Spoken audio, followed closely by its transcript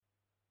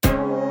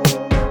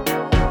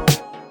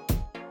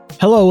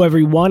Hello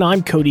everyone,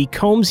 I'm Cody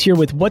Combs here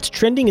with what's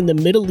trending in the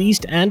Middle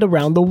East and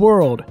around the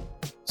world.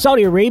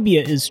 Saudi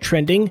Arabia is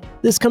trending.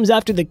 This comes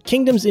after the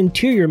kingdom's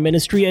interior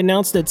ministry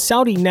announced that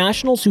Saudi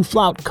nationals who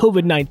flout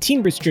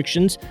COVID-19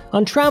 restrictions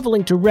on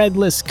traveling to red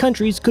list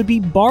countries could be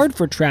barred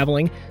for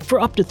traveling for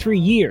up to 3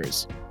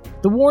 years.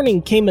 The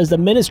warning came as the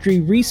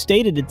ministry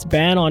restated its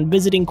ban on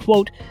visiting,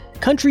 quote,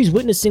 countries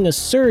witnessing a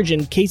surge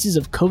in cases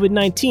of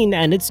COVID-19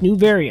 and its new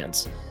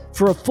variants.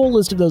 For a full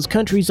list of those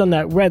countries on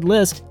that red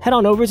list, head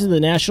on over to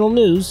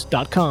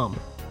thenationalnews.com.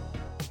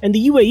 And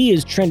the UAE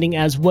is trending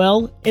as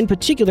well, in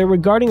particular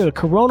regarding a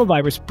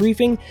coronavirus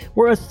briefing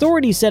where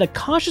authorities said a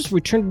cautious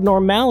return to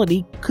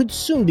normality could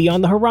soon be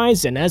on the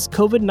horizon as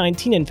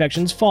COVID-19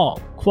 infections fall.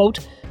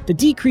 Quote, the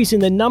decrease in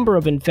the number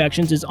of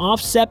infections is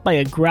offset by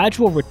a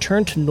gradual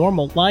return to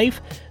normal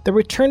life, the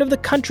return of the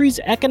country's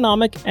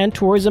economic and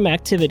tourism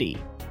activity.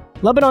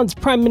 Lebanon's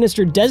Prime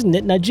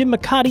Minister-designate Najib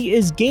Mikati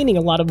is gaining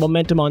a lot of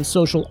momentum on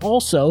social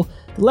also.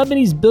 The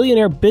Lebanese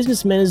billionaire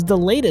businessman is the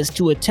latest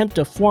to attempt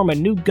to form a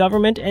new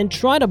government and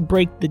try to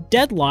break the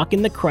deadlock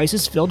in the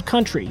crisis-filled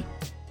country.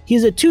 He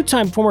is a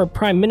two-time former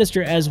prime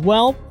minister as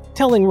well,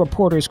 telling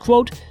reporters,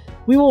 quote,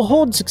 we will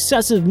hold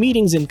successive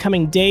meetings in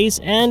coming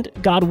days and,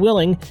 God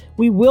willing,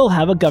 we will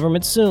have a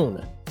government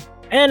soon.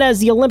 And as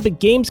the Olympic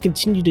Games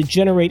continue to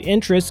generate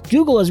interest,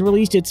 Google has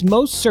released its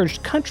most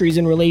searched countries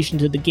in relation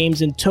to the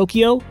Games in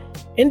Tokyo.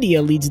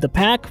 India leads the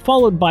pack,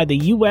 followed by the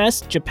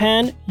US,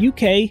 Japan,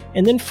 UK,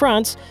 and then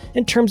France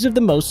in terms of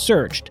the most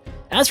searched.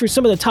 As for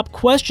some of the top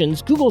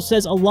questions, Google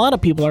says a lot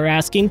of people are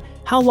asking,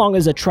 how long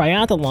is a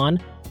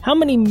triathlon? How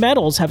many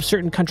medals have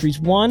certain countries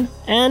won?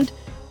 And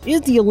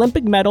is the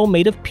Olympic medal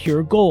made of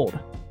pure gold?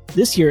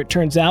 This year, it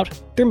turns out,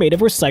 they're made of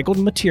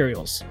recycled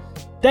materials.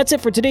 That's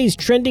it for today's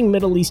Trending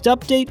Middle East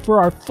update.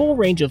 For our full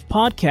range of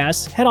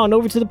podcasts, head on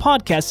over to the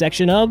podcast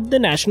section of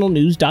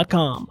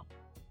thenationalnews.com.